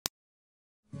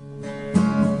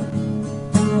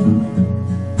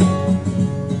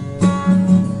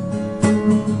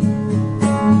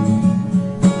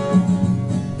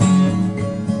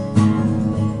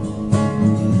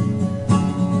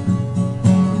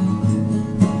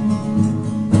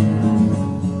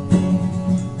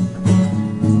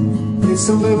It's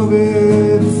a little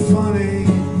bit funny,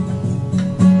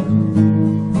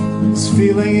 this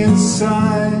feeling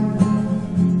inside.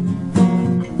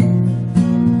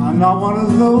 I'm not one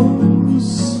of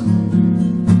those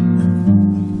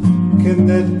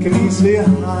that can easily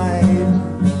hide.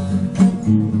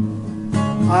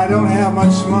 I don't have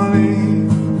much money,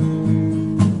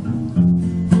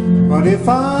 but if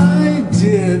I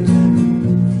did,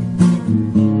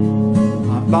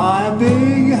 I'd buy a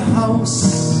big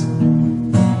house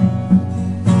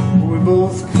where we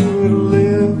both could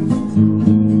live.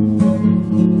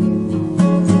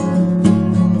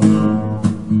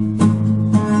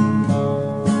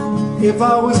 If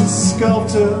I was a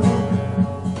sculptor,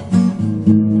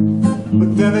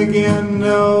 but then again,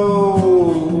 no,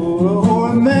 or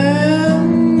a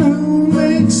man who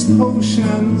makes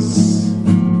potions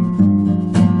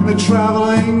in a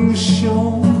traveling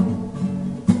show.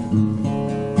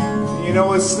 You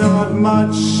know, it's not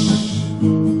much,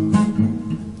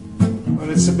 but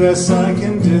it's the best I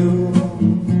can do.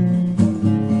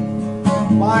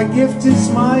 My gift is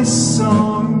my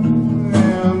song,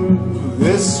 and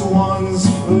this one's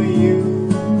for you.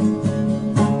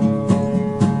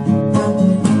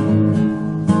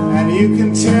 You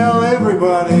can tell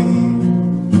everybody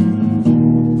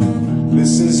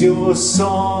this is your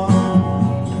song.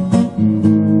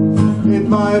 It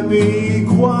might be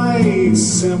quite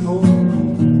simple,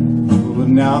 but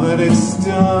now that it's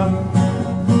done,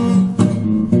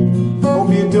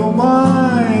 hope you don't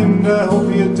mind, I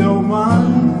hope you don't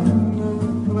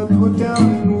mind what I put down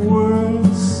in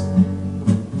words.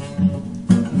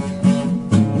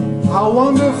 How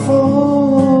wonderful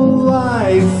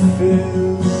life is.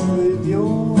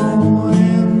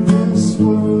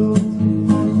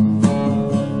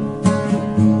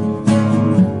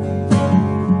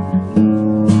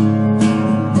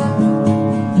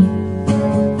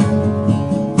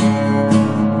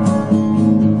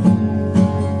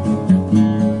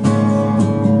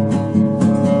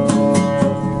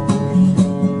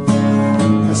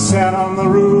 Sat on the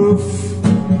roof,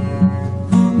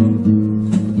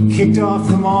 kicked off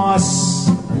the moss.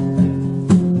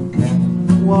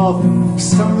 Well,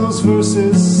 some of those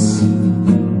verses,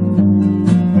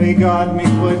 they got me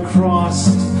quite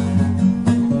crossed.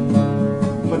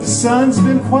 But the sun's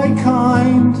been quite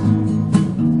kind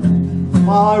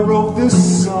while I wrote this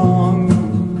song.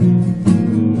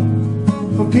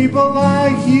 For people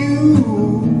like you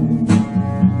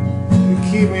who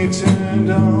keep me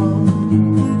turned on.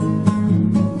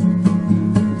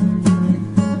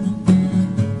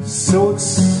 So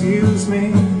excuse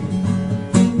me,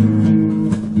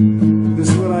 this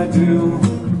is what I do,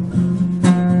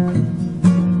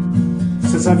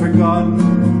 since I've forgotten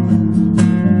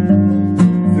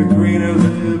the green or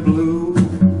the blue.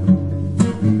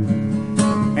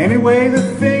 Anyway, the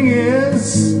thing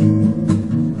is,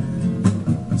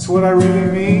 it's what I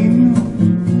really mean.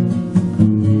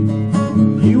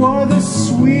 You are the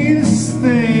sweetest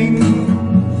thing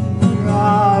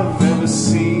I've ever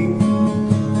seen.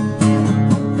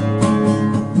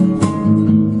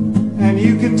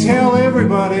 You can tell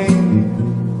everybody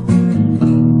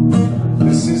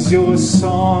this is your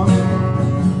song.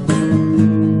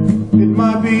 It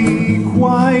might be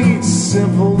quite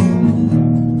simple,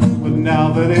 but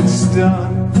now that it's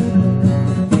done,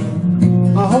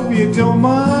 I hope you don't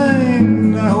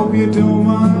mind, I hope you don't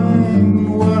mind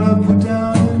what I put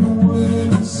down in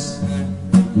words.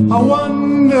 How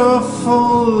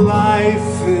wonderful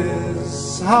life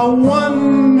is, how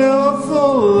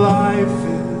wonderful life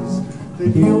is,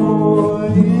 that you're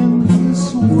in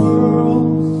this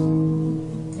world.